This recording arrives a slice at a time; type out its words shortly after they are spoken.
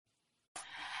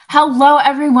Hello,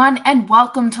 everyone, and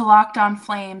welcome to Locked On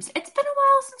Flames. It's been a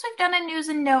while since we've done a news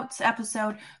and notes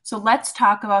episode, so let's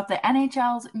talk about the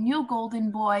NHL's new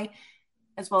Golden Boy,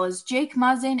 as well as Jake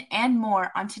Muzzin and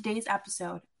more on today's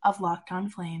episode of Locked On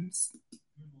Flames.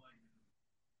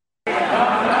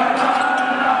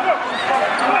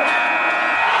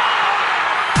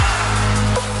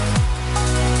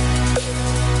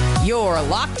 You're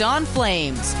Locked On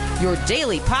Flames, your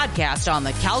daily podcast on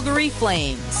the Calgary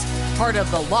Flames. Part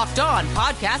of the Locked On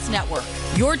Podcast Network,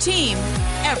 your team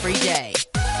every day.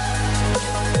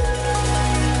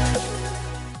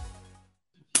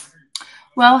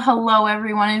 Well, hello,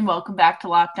 everyone, and welcome back to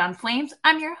Locked On Flames.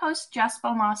 I'm your host, Jess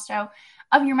Belmosto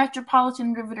of your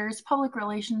Metropolitan Riveters public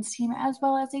relations team, as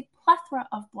well as a plethora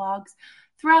of blogs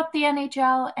throughout the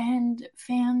NHL and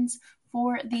fans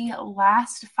for the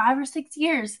last 5 or 6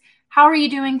 years. How are you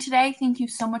doing today? Thank you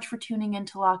so much for tuning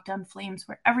into Locked On Flames,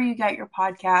 wherever you get your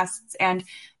podcasts, and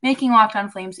making Locked On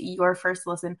Flames your first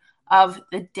listen of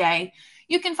the day.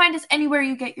 You can find us anywhere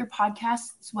you get your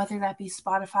podcasts, whether that be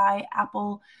Spotify,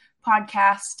 Apple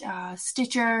Podcast,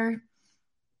 Stitcher.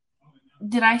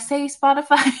 Did I say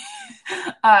Spotify?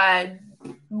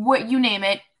 What you name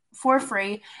it, for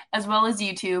free, as well as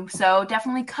YouTube. So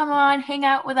definitely come on, hang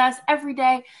out with us every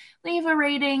day, leave a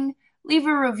rating, leave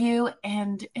a review,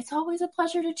 and it's always a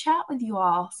pleasure to chat with you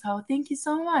all. So thank you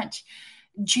so much.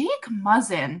 Jake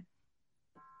Muzzin.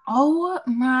 Oh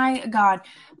my God.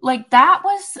 Like, that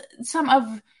was some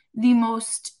of the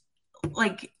most,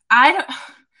 it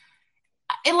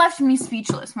left me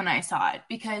speechless when I saw it,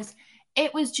 because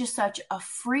it was just such a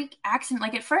freak accident.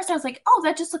 Like, at first I was like, oh,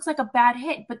 that just looks like a bad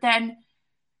hit. But then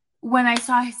when I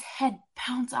saw his head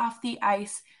bounce off the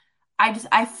ice,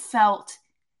 I felt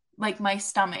like my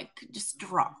stomach just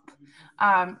drop.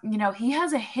 He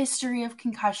has a history of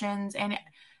concussions, and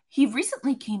he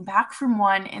recently came back from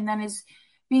one and then is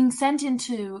being sent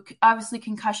into, obviously,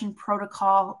 concussion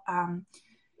protocol.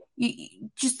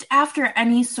 Just after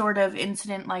any sort of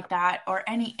incident like that, or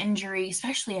any injury,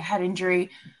 especially a head injury,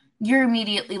 you're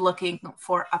immediately looking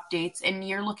for updates and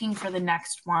you're looking for the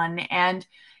next one. And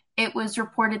it was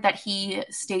reported that he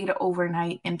stayed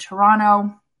overnight in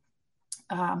Toronto.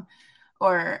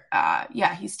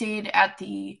 He stayed at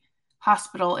the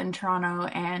hospital in Toronto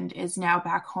and is now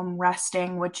back home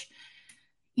resting, which,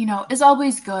 is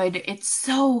always good. It's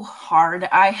so hard.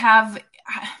 I have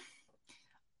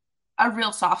a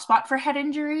real soft spot for head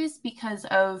injuries because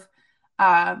of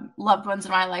loved ones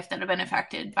in my life that have been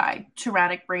affected by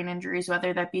traumatic brain injuries,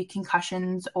 whether that be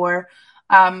concussions or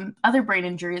other brain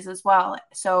injuries as well.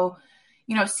 So,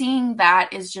 seeing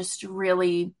that is just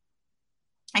really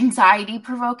anxiety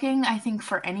provoking, I think,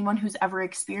 for anyone who's ever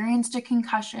experienced a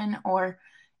concussion, or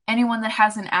anyone that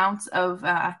has an ounce of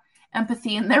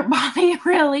empathy in their body.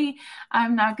 Really,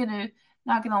 I'm not gonna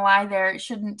lie there. It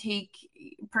shouldn't take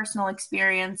personal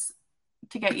experience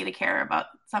to get you to care about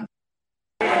something.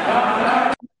 But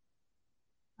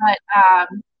I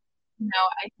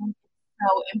think it's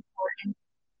so important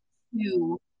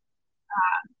to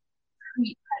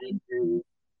treat head injuries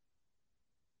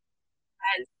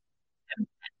as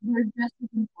they're just as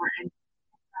important.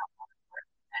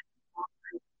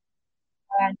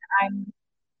 And I'm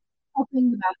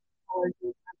hoping the best for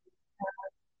you.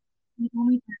 He's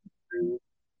only 33.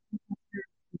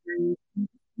 Injuries.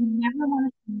 You never want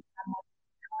to see someone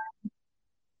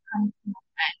come to an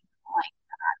end like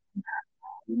that in that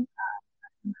way.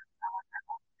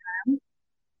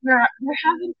 There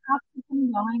have been talks of him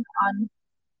going on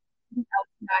the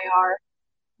LTIR,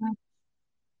 which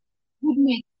would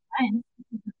make sense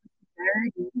because of the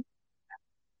severity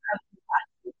of the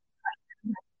plastic question.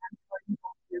 I'm sure he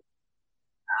won't be able to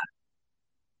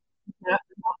get up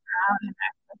and walk around and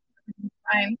access every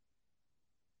time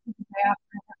to the day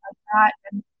after like that.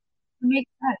 And it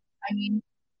makes sense. I mean,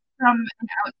 from an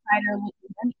outsider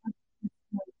looking in,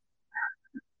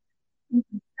 it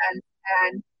makes sense.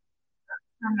 And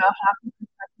from a hockey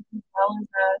perspective as well as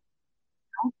a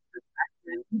health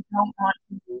perspective, you don't want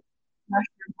to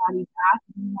rush your body back.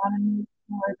 You want to make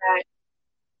sure that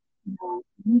you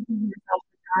give yourself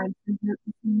the time so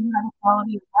you have a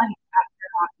quality of life after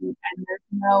hockey, and there's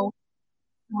no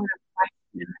sort of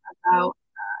question about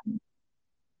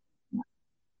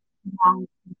long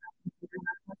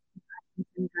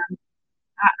syndrome.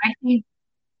 I think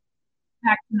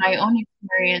back to my own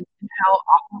experience and how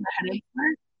awful the headaches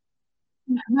were.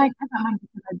 And I guess that might be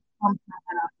because I bumped my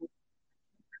head off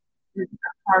the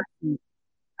car seat,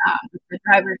 the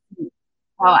driver's seat,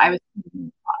 while I was in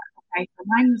the car. Okay, so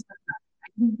mine was like that.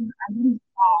 I didn't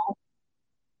fall.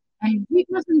 And Jake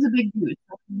Wilson's a big dude,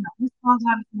 so his fall's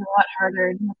obviously a lot harder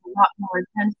and he has a lot more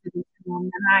intensity to him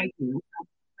than I do. So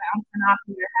coming off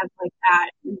of your head like that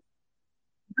is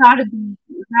gotta be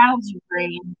it rattles your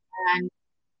brain and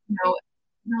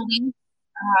release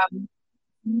now with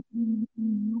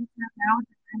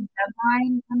the kind of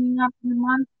deadline coming up in a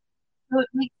month. So it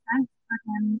makes sense for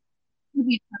him to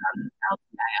be put on this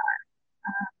LTIR.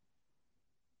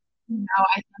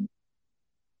 I think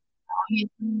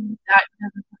obviously that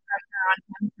doesn't put pressure on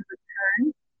him to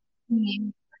return to the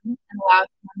England and allows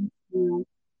him to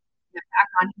get back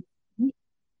on his feet,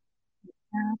 take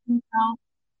care of himself,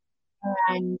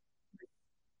 and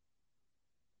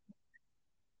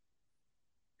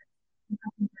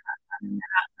something that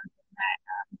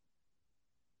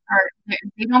are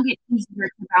they don't get easier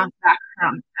to bounce back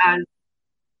from as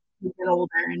we get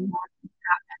older and more things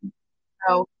happen.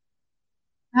 So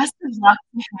best of luck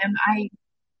to him.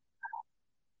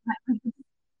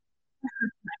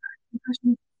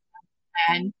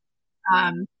 And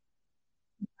um,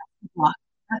 best of luck.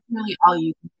 That's really all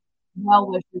you can do. Well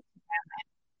wishes to him and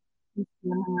he's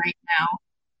feeling right now.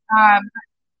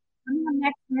 Coming up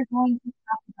next, we're going to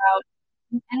talk about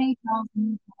the NHL's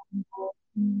new goal.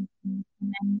 And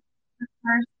then the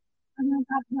first, we're going to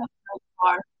talk about Phil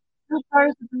Bar. Phil Bar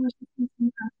is the first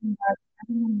 16 person that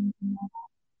everyone needs to know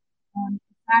it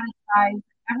satisfies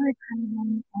every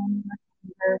craving and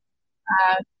receiver.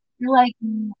 If you like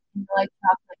me and you like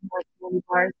chocolate and you like candy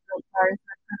bars, Phil Bars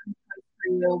are the perfect choice for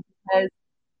you because,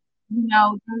 they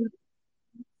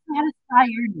satisfy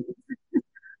your needs.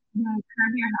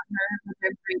 Curb your hunger with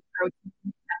their great protein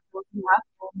that fills you up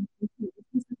and it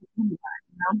tastes like a candy bar,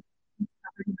 It's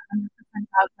covered in 100%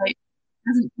 chocolate.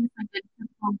 Doesn't taste like a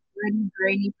typical gritty,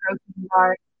 grainy protein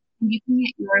bar. And you can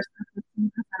get yours for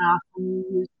 15% off when you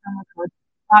use promo code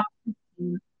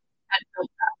POP15 at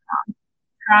Built.com.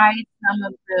 Try some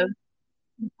of the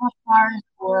puff bars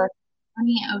or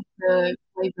any of the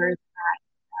flavors at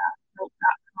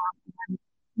Built.com and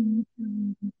you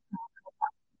can use promo code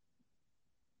POP15.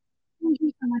 Thank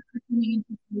you so much for tuning in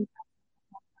to today's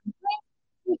episode.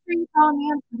 Make sure you follow me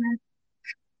on Twitter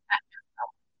at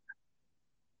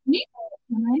Nathan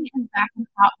McKinnon is back in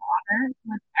hot water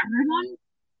with everyone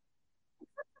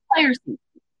except the players.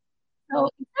 So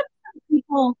except for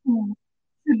people who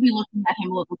should be looking at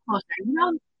him a little closer, I'm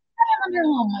under a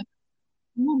little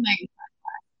magnified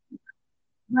glass.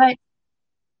 But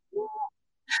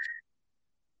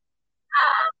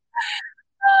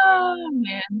oh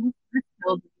man, this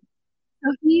killed me. So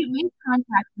he made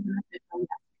contact with an official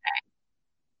yesterday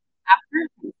after a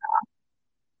face-off,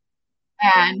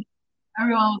 and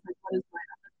everyone was like, "What is going on?"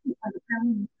 Like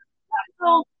apparently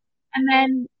medical, and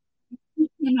then he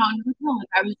came out and was like,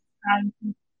 "I was trying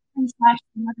to slash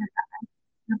the other guy."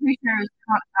 I'm pretty sure it was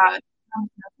Thomas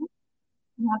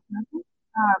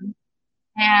Nelson.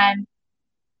 And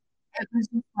it was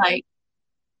just like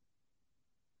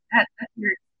that's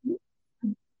your excuse.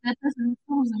 That doesn't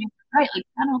supposedly make it right. Like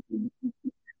penalty,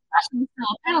 especially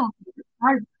still a penalty. It's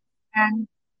hard. And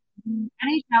the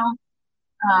NHL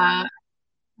had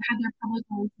their public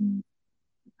relations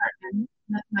department.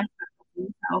 That's my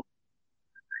specialty. So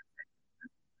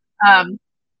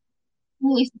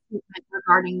released a statement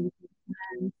regarding this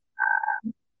incident.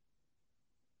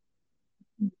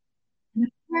 And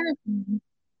apparently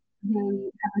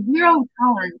they have a zero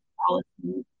tolerance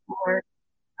policy for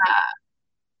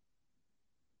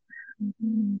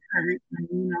being hurt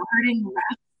and hurting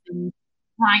refs and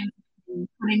flying and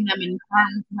putting them in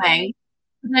harm's way.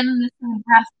 But then in the same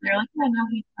breath, they're like, "Yeah, no,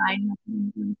 he's fine.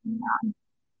 Nothing to do wrong."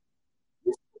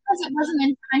 Just because it wasn't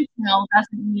intentional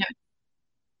doesn't mean it's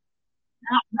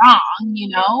not wrong.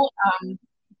 He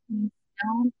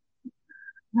still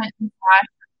went and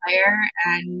flashed the player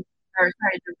and, or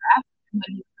sorry, the ref, and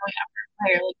when he was going after the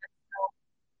player, like that's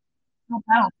still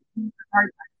penalty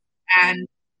regardless. And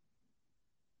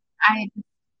I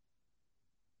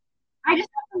I just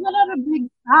have to let out a big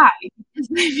sigh because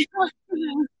I feel like if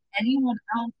it was anyone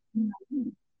else in the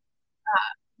league,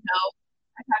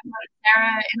 I talked about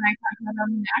Sarah and I talked about it on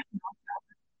the national show.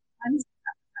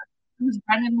 It was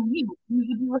Brendan Lee. He would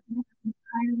be looking at this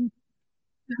entirely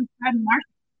different Fred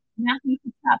Martin. Matthew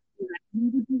Kachuk, we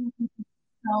would be looking at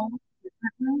so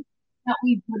differently that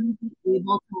we wouldn't be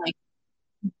able to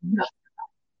just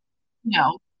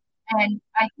and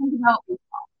I think about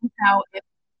baseball and how if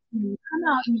you come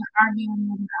out and you're arguing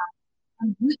with them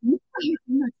and you put your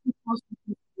finger too close to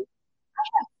people, I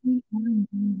have seen women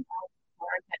doing that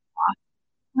before I get lost.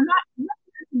 We're not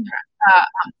touching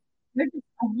they're just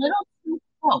a little too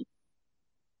close.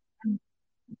 And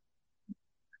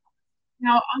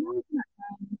now I'm always not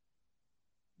saying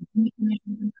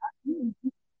definitions and costumes,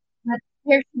 but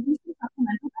there should be some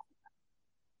supplemental benefits.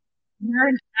 You're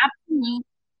an absolute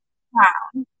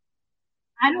clown.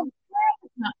 I don't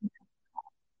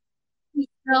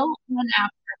still went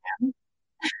after him.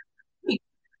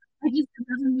 Like, it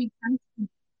doesn't make sense to me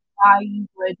why you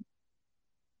would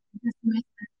dismiss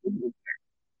this behavior,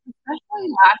 especially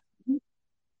last week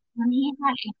when he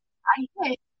had a high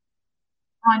hit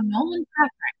on Nolan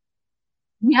Patrick.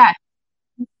 Yes,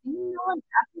 the same Nolan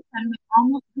Patrick that would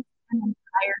almost took an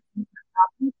entire season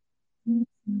off due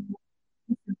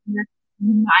to severe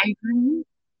migraine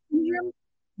syndrome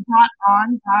brought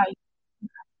on by.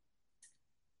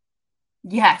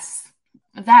 Yes,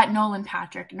 that Nolan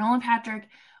Patrick. Nolan Patrick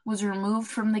was removed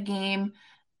from the game,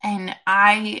 and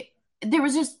there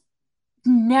was just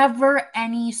never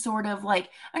any sort of like,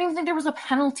 I don't even think there was a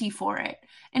penalty for it,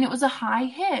 and it was a high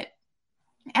hit.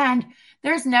 And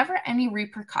there's never any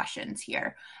repercussions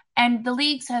here. And the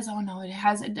league says, oh no, it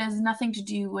has nothing to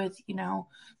do with,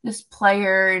 this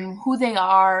player and who they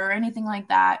are or anything like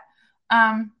that.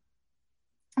 And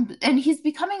he's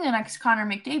becoming the next Connor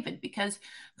McDavid because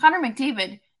Connor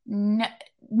McDavid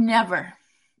never,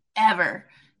 ever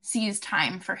sees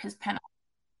time for his penalty.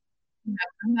 No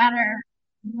matter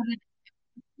what it is,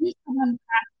 he's someone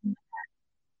cracking the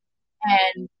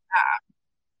head. And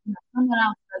someone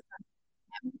else does something.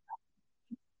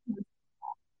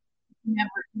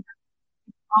 Never,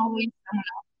 always someone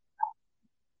else.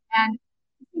 And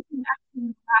thinking back to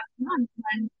last month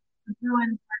when the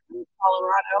Bruins were in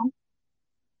Colorado,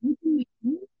 Nathan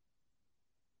McKinnon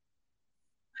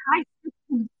high six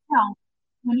himself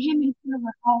when him and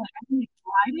Taylor Hall, I think it's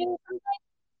Friday or something.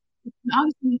 And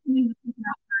obviously McKinnon was taken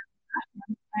out for a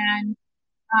concussion,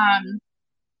 and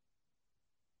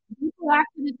people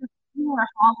acted as if Taylor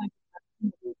Hall had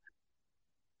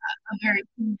a very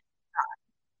clean shot.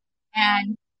 And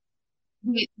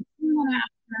the team went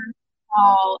after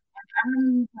Hall, and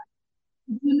everyone was like,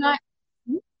 "Did you not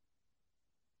see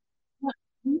what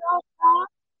we all saw?"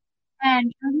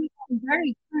 And he was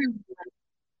very clearly like,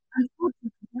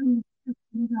 unfortunately,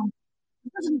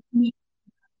 it doesn't make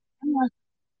any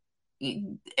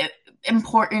less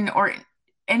important or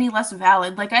any less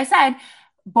valid. Like I said,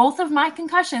 both of my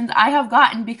concussions I have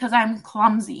gotten because I'm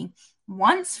clumsy.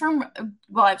 Once I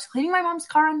was cleaning my mom's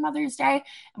car on Mother's Day,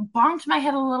 bonked my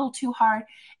head a little too hard,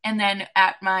 and then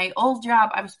at my old job,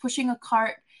 I was pushing a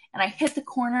cart and I hit the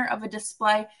corner of a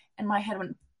display and my head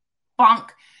went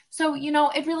bonk. So,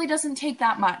 it really doesn't take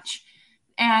that much.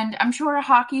 And I'm sure a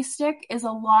hockey stick is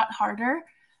a lot harder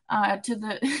to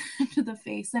the to the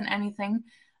face than anything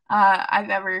I've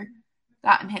ever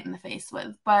gotten hit in the face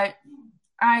with. But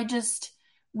I just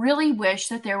really wish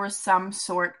that there was some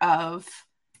sort of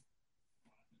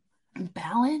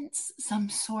balance, some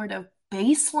sort of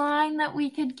baseline that we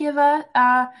could give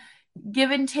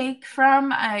give and take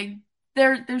from.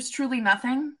 There's truly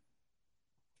nothing.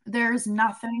 There's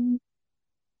nothing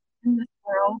in this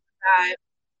world that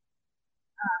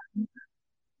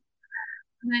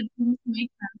seems to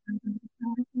make sense.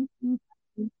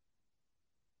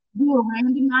 Do a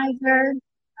randomizer,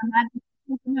 a magic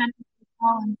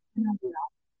ball, and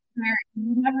where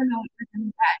you never know what you're going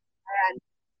to get. And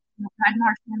Brad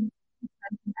Marchand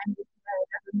said sometimes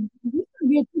this could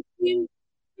be a 6-4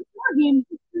 game,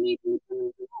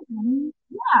 6-8,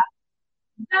 yeah,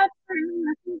 that's certainly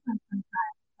nothing sometimes.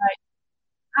 But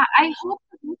I hope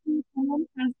that this someone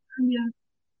has kind of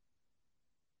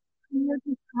cleared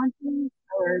his conscience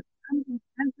or comes to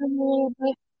sense a little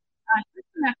bit. He's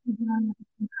actually dealing with the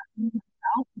concussions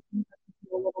himself. He seems like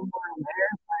he's a little more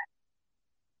aware, but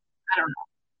I don't know.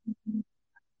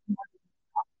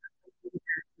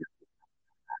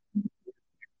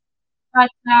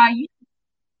 But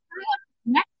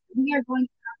next we are going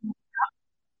to talk about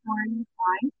story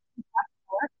line,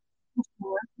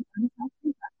 before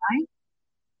line.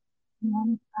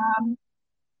 And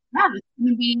yeah, this is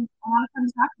going to be a lot of fun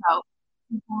to talk about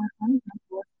before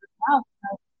as well. So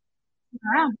stick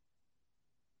around.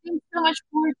 Thanks so much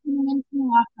for tuning in to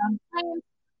Locked On Flames.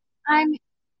 I'm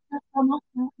almost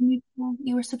make sure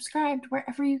you are subscribed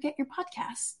wherever you get your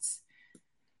podcasts.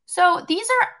 So these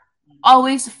are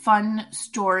always fun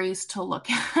stories to look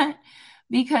at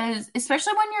because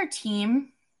especially when your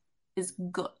team is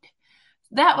good.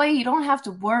 That way you don't have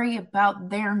to worry about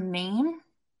their name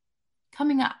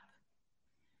coming up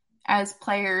as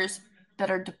players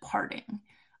that are departing,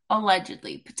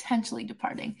 allegedly, potentially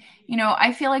departing.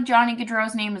 I feel like Johnny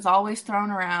Gaudreau's name is always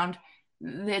thrown around.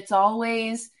 It's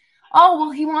always, oh,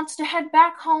 well, he wants to head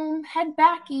back home, head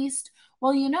back east.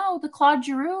 Well, the Claude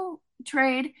Giroux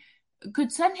trade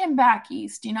could send him back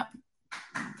east.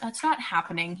 That's not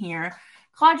happening here.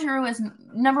 Claude Giroux is,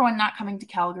 number one, not coming to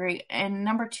Calgary, and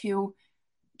number two,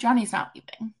 Johnny's not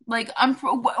leaving. Like,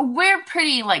 we're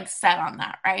pretty set on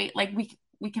that, right? Like,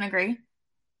 we can agree.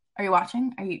 Are you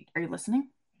watching? Are you listening?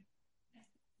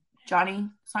 Johnny's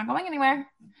not going anywhere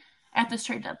at this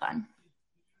trade deadline.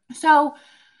 So,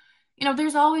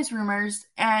 there's always rumors,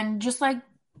 and just like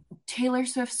Taylor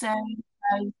Swift said,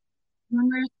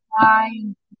 rumors fly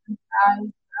and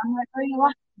guys. I'm like, oh, you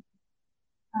what?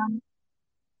 Not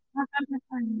but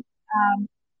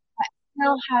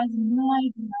still has no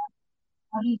idea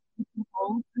what he's going to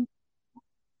hold with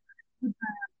the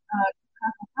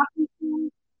Chicago hockey team.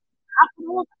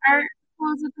 Capitals are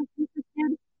supposedly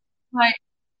interested, but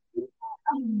it's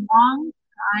a long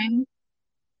time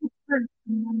for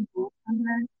someone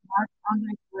goaltender,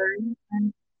 Marc-Andre Fleury,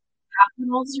 and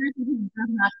Capitals jersey does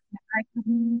not fit right with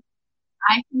me.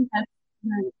 I think that's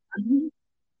very ugly.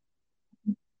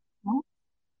 Well,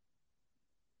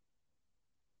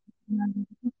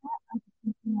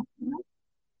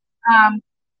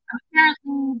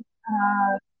 apparently,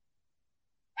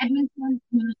 Edmonton,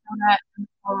 Minnesota, and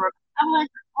Colorado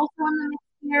Avalanche are also in the mix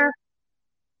here.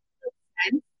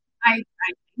 Sense, I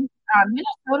think.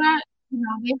 Minnesota, they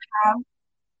have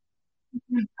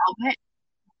Talbot,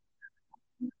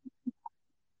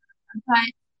 but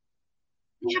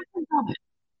they have Talbot,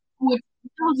 which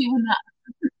tells you enough.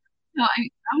 So I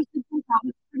was thinking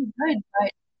Talbot's pretty good,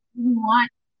 but you want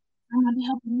someone to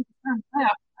help you make the firm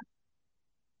playoff.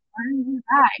 Where is your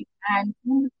guy? And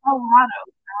in Colorado,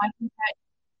 so I think that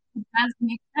it does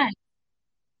make sense.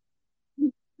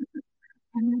 And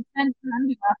it makes sense for them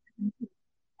to go after him too.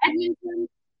 Edmonton,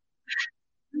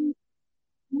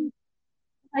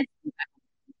 I think that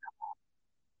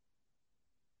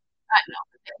no,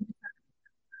 but I think that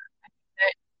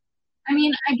I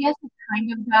mean, I guess it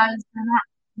kind of does. They're not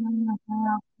really a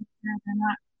playoff picture. They're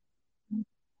not.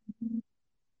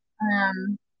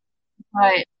 Um,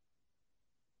 but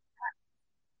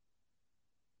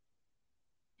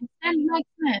it's been Mike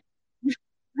Smith.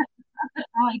 That's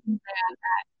all I can say on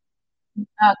that.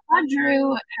 Claude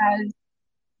Giroux has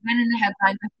been in the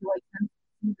headlines, I feel like, since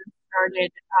the season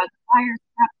started. The Flyers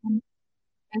captain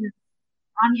is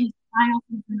on his final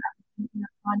season of the season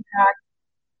contract,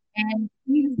 and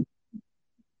he's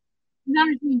on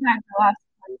his team back the last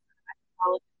place for the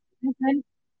Metropolitan Division,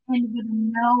 and with a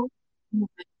no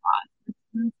movement clause, which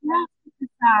means he has to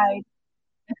decide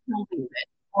if he'll leave it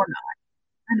or not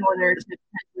in order to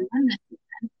potentially win this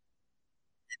season.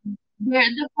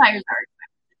 The Flyers are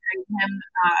expected to trade him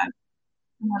to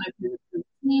one of his approved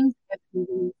teams if he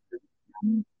leaves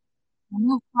the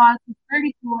move clause is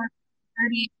 34,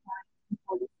 38 points, and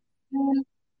 46 games.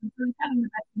 And so he's having the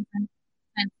best season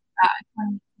since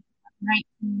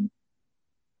 2019.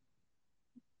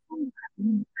 I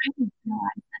didn't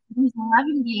realize that he's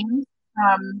 11 games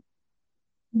from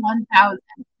 1,000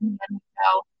 in the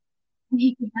NHL.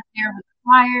 He could get there with the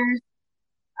Flyers.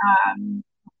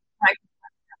 Like,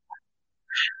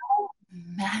 how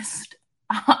messed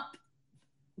up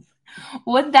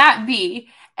would that be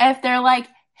if they're like,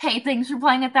 hey, thanks for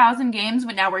playing 1,000 games,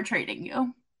 but now we're trading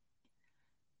you?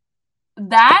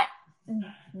 That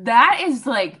is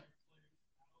like,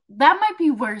 that might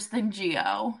be worse than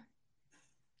Gio.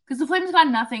 Because the Flames got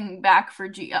nothing back for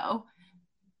Gio.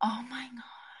 Oh my God.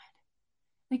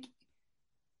 Like,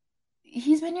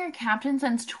 he's been your captain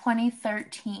since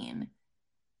 2013,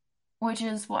 which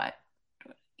is what?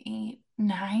 8,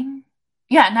 9?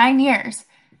 Yeah, 9 years.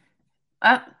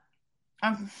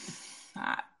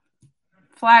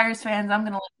 Flyers fans, I'm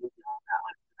going to let you know on that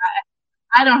one.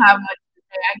 I don't have much to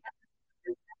say. I guess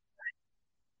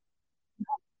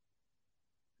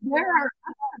there are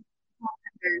other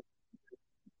contenders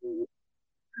who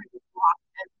kind of lost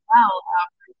as well.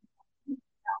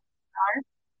 Stars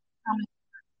coming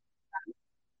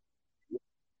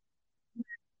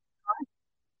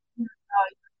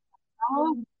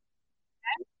from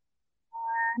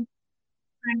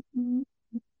Frankie,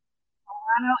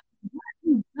 Colorado,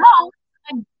 no,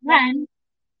 again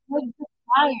with the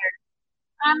Flyers.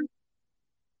 Um,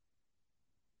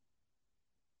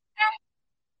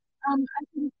 I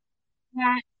think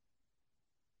that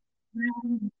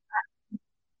really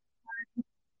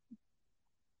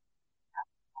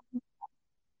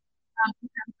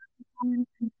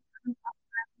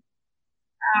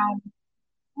um,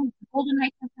 the Golden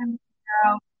Knights have been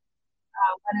zero,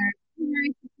 whether it's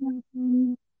injury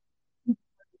situations,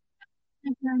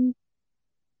 symptoms,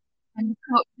 and the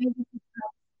coach basically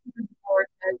the board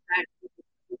says that that's a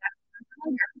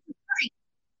failure, which is great,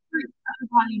 that's a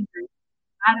body injury.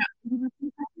 I don't know if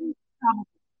it's probably.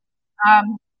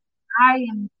 I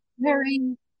am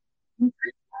very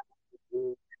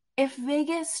interested if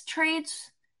Vegas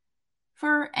trades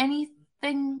for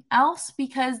anything else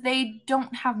because they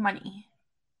don't have money.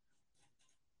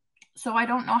 So I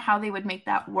don't know how they would make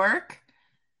that work.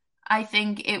 I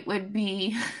think it would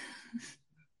be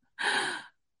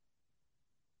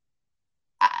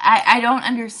I don't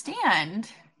understand.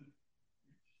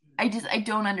 I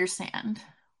don't understand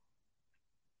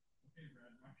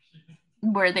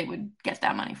where they would get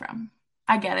that money from.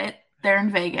 I get it. They're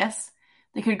in Vegas.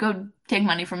 They could go take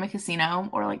money from a casino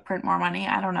or like print more money.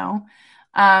 I don't know.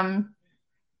 Um,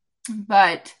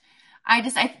 but I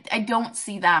don't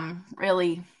see them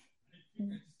really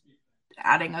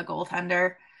adding a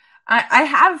goaltender. I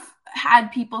have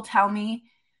had people tell me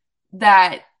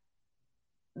that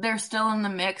they're still in the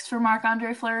mix for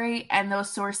Marc-Andre Fleury, and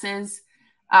those sources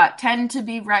tend to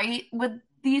be right with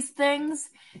these things.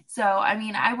 So, I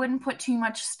mean, I wouldn't put too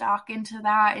much stock into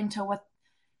that, into what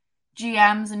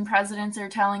GMs and presidents are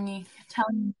telling you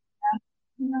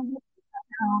know,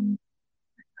 um,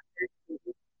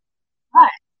 but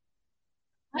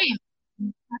claims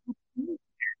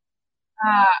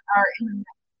are in the mix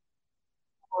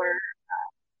for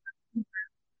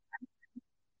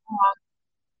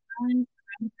um,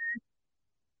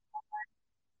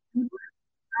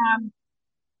 um,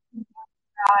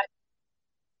 got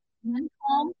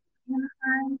Lindholm,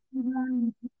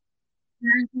 Anaheim,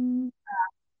 Jersey,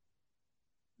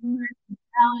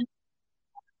 Dallas,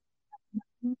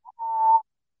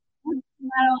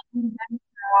 Seattle, and then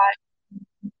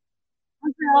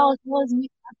Montreal, as well as Michigan.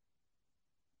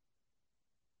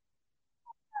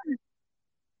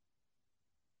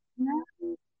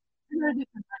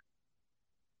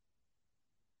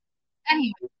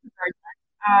 Anyway,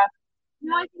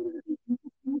 I think it would be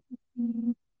interesting to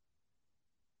see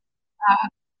uh,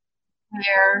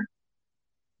 where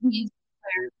these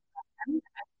players come in.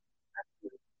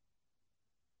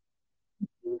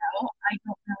 I don't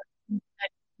know if that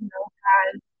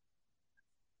has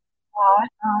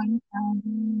thought on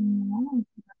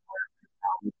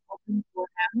probably hoping for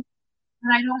him,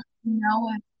 but I don't know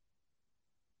if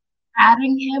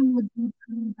adding him would be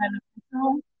truly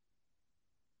beneficial.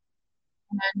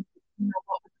 And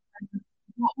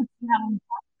what would Seattle want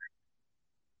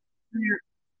for your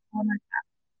franchise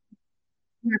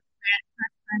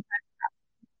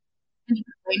anyway?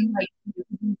 Like,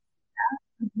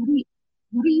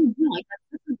 what do you do? Like, that's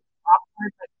such an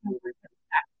awkward, like, we're getting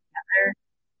back together.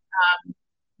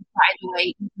 By the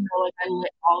way, even though like I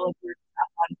lit all of your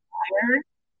stuff on fire,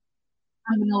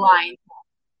 I'm gonna lie.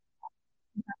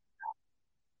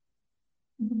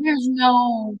 There's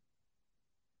no,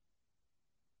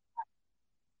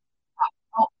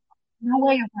 no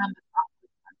way around it.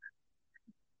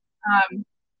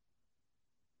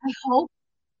 I hope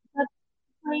that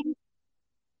playing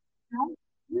don't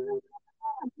really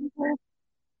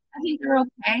I think they're okay.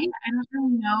 I don't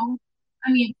really know.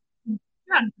 I mean,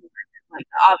 not like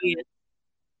the obvious,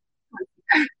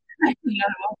 you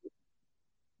know,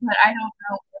 but I don't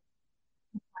know.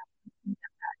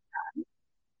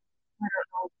 I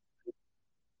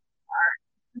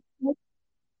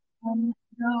don't know if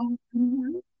so,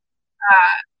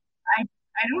 I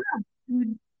don't know. It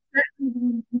would certainly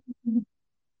be interesting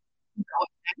to go.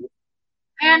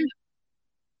 And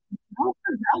also,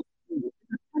 the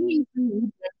funny thing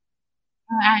is,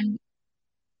 and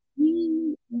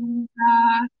he is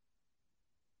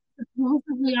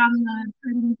supposedly on the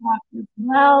trading block as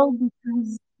well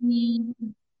because he is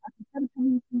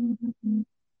essentially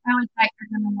I was like,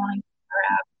 you're going to want to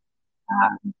grab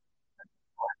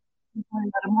before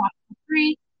you let him walk for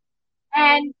free.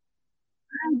 And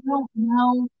I don't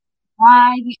know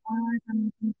why the owners are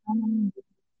making so many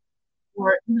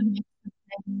for in the mix of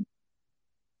things.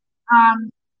 Um,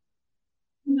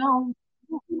 you know,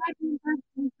 he might be first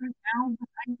things right now, but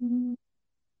I believe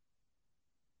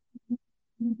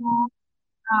people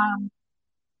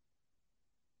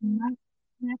might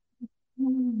connect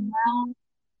really well.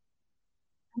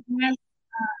 I guess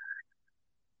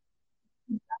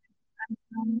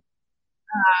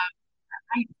um,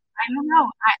 I don't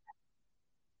know.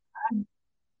 I'm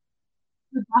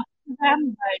good luck to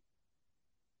them, but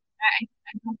I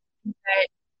don't think that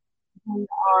they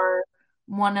are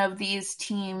one of these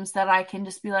teams that I can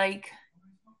just be like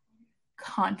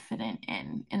confident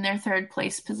in their third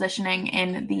place positioning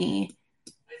in the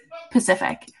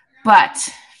Pacific. But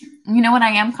you know what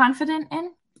I am confident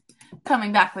in?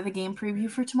 Coming back with a game preview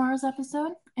for tomorrow's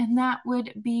episode, and that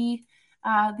would be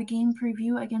the game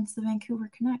preview against the Vancouver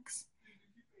Canucks.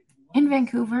 In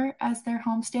Vancouver, as their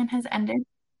homestand has ended,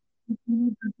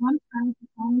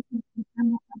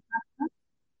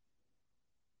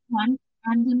 one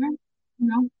and dinner, you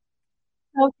know,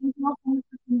 so thank you all so much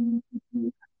for tuning in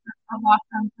to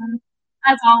Lockdown.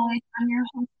 As always, I'm your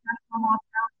host, Jessica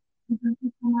Lockdown. Thank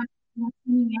you so much for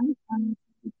tuning in and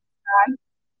subscribe to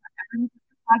every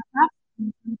podcast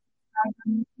and subscribe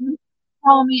on YouTube.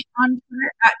 follow me on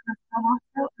Twitter at Marcella